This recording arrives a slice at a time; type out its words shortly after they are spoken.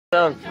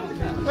On.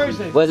 Where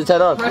is it? Where's it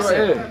turn on? There's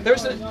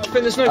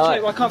no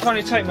tape. I can't find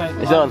any tape, mate.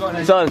 It's on.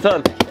 It's on. It's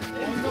on.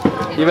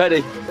 You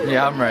ready?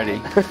 Yeah, I'm ready.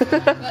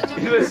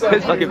 It's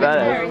fucking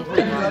bad.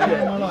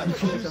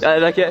 I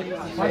like it.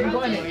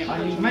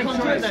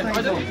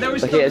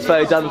 Look it's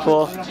photo done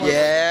before.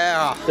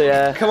 Yeah. So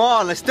yeah. Come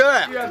on, let's do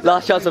it.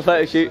 Last chance for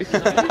photo shoot.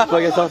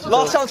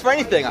 Last chance for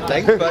anything, I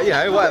think. But you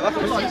know, whatever.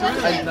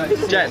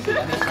 Jen,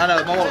 I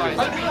know my I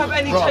don't have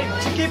any tape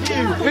to give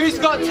you. Who's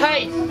got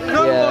tape?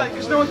 No one,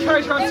 because no one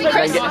carries around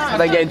tape.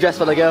 Then getting dressed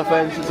for their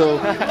girlfriends. It's all.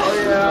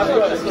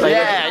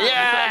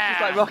 Yeah.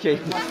 It's like Rocky.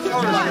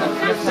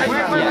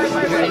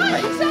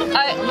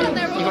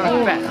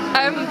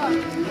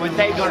 When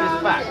Dave's on his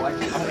back.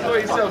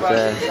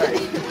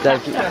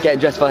 Getting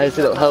dressed by his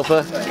little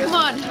helper. Come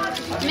on,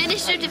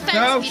 Minister of Defence.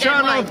 No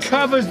channel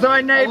covers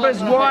thy neighbour's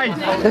wife.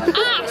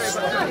 Ass!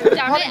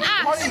 Damn it,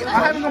 ass! I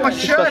haven't got my It's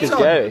shirt fucking on.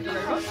 scary.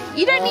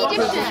 You don't need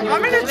your shirt.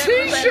 I'm in a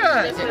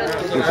t-shirt.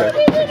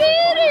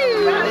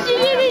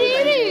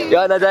 You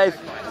alright now, Dave?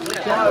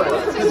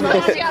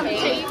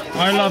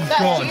 I love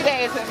God.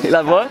 You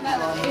love what?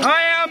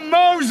 I am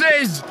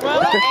Moses,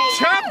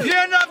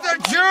 champion of the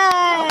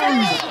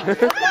Jews.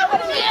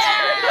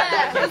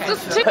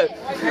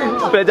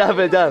 Put it down,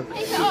 put it down.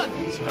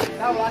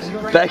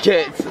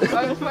 Beckett.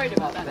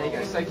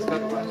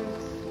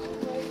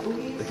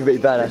 Looking pretty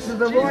badass. This is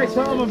the right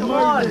arm of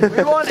Moses.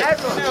 We want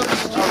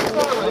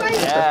everyone.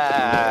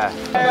 Yeah.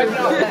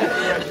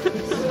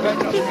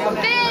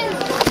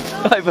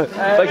 Right, but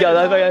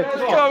okay.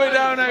 Calm it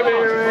down over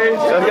here, Reece.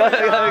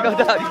 Go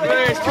down.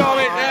 Please calm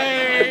it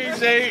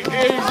easy,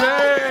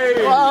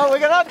 easy. Oh, we're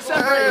gonna have to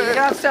separate you. We're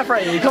gonna have to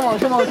separate you. Come on.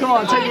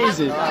 Take it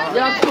easy.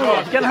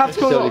 You're gonna have to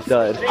cool Still off.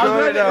 started.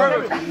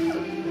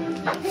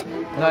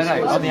 No,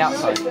 on the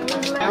outside.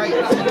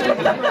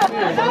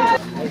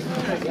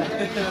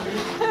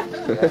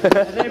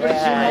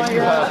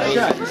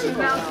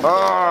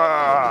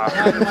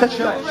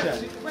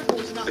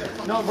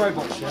 Not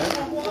robot shirt.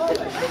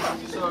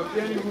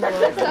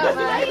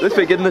 Looks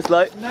pretty good in this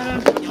light.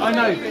 I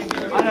know.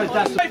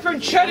 That's from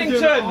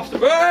Cheddington.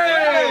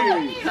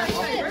 Hey!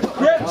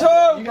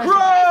 Crypto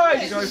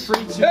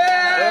Christ!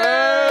 Hey!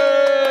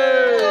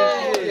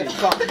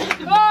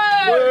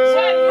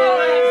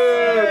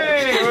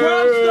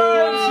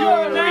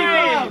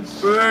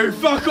 Boo,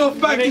 fuck off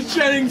back to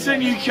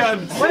Cheddington, you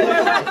cunt.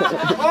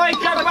 Oi,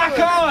 go back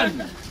on!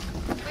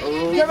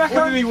 Go back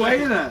on! He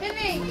weighing it?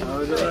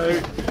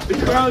 The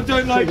crowd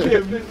don't like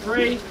him.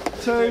 3,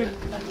 2,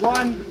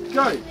 1,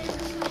 go!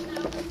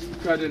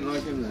 I didn't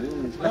like him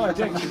then. No, I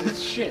don't.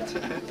 It's shit.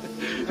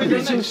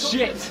 Little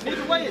shit.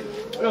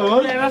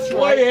 Oh, Yeah, that's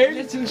right.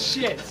 Little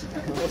shit.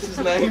 what's his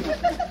name?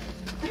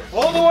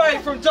 All the way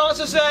from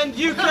Dancers End,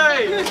 UK.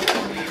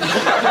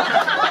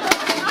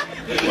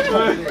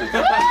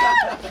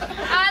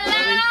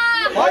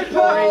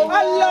 Hyper!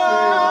 Hello!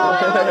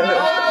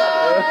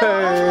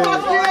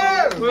 Fuck you!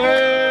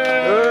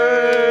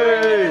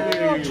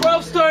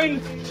 12 stone,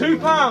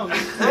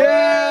 £2. Yeah!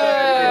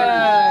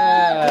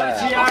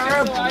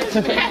 Arab.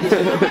 Too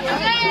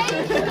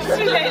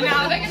late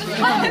now, they're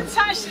gonna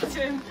attach it to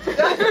him.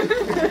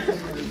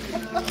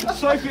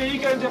 Sophie, are you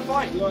going to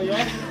fight? You are,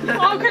 yeah?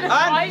 I'm gonna And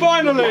fight.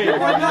 finally,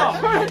 why not?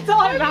 I'm gonna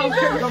die,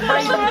 Malcolm.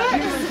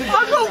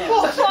 I've got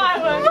 4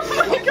 fireworks.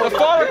 The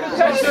final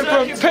contestant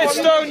from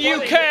Pitstone,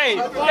 UK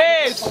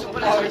is...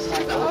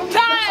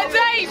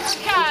 Dave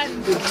can.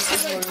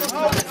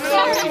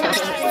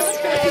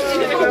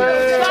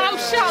 Thou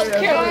shalt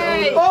kill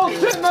me.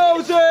 Bolton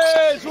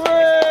Moses!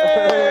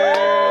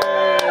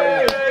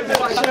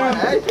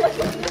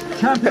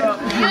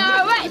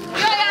 Yeah, wait.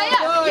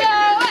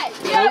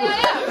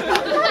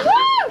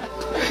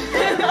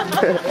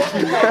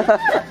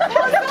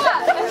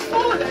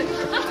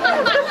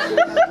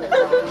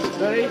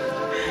 Ready?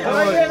 How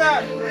are you doing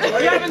that?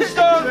 11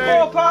 stone,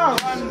 £4.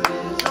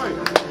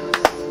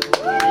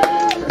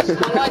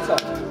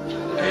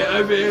 Hey,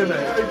 over here, mate.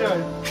 How are you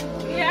doing?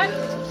 Yeah.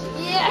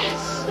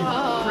 Yes.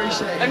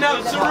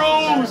 Announce the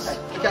rules!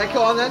 Okay,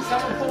 come on then. I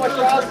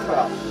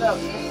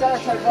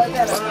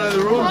don't know the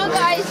rules. Come on,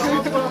 guys.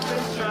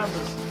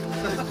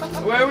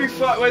 Where are we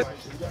fight?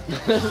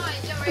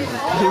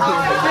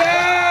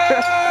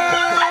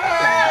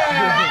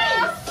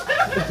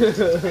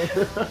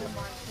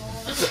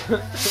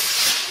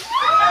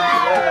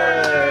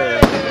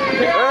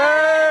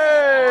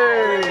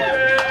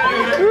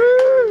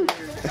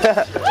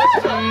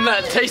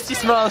 That tasty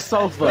smell of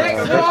sulphur.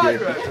 Is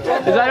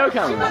that your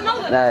camera?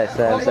 No, it's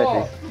Sophie's.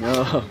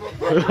 No.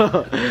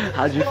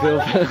 How do you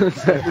feel?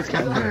 Sophie's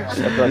camera.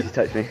 Of course, you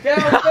touched me.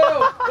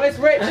 Where's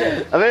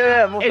Richard? I mean,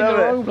 yeah, I'm all In the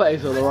over wrong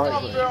place or the right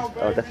place?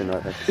 Oh, definitely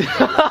right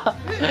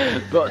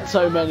there. Got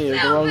so many of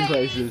the wrong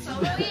places.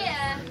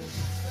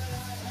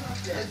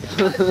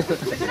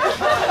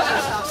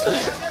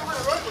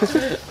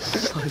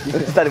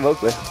 Standing well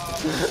clear.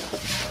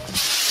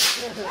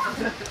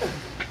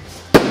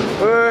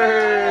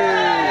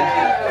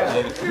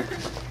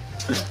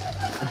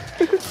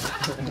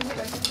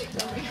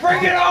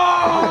 Bring it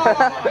on!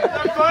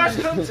 The first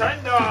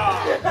contender!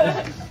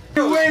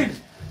 You win!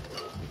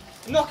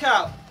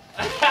 Knockout.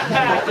 Hey!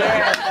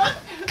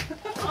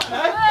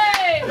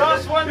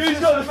 Last one. Who's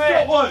got the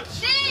stopwatch?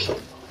 See? 5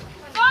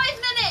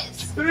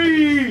 minutes.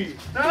 3, 2,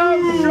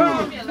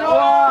 1.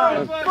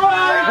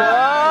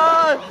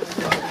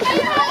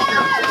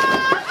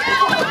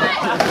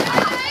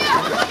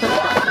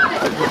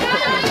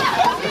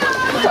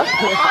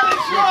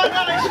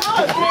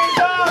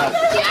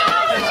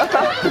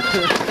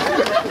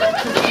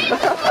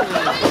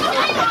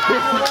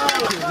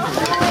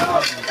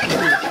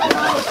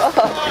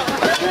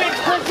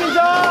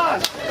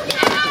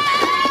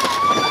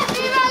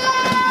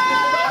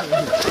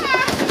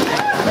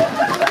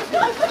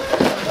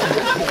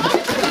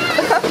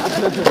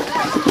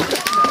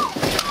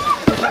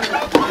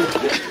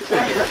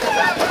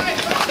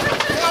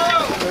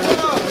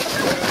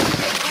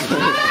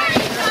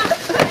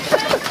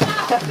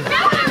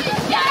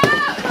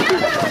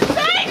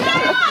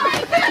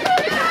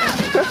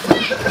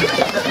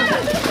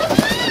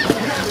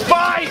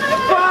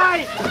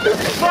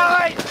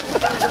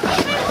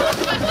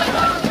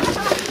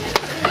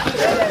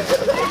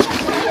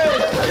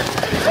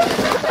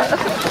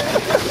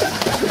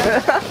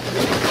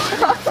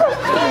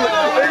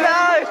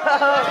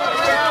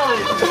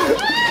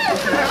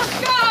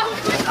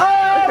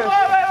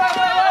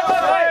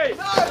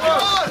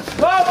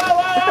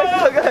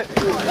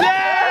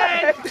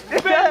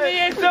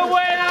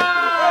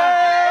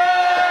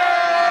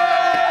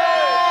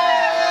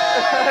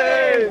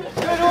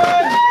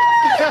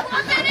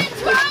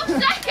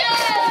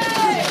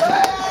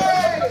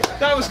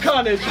 That was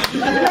carnage.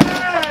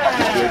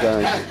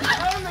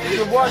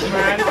 Good one,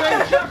 man.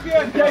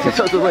 It's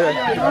not the winner.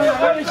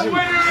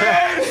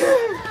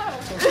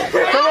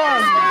 Come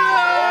on.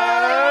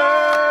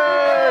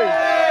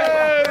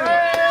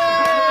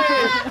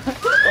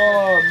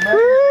 Oh, man.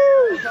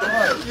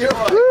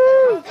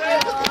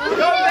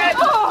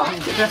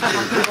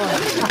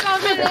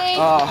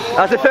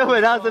 How's it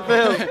filming? How's it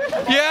film?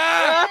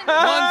 Yeah!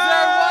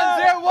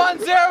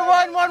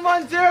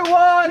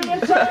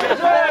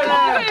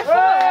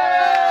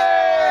 1-0-1-0-1-0-1-1-1-0-1!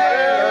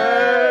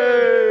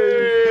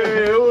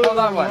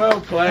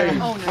 Well played.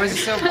 Where's the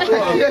silver? That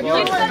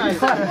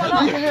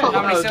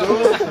was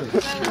brutal.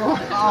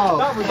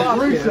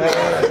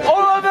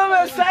 All of them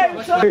at the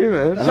same time.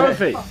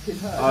 Sophie.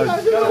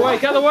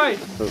 Get away.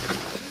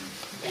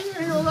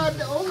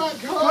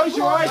 Close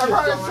your eyes.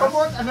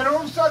 And then all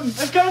of a sudden,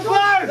 let's go,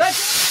 blow! Let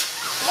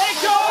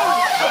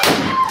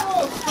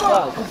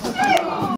go!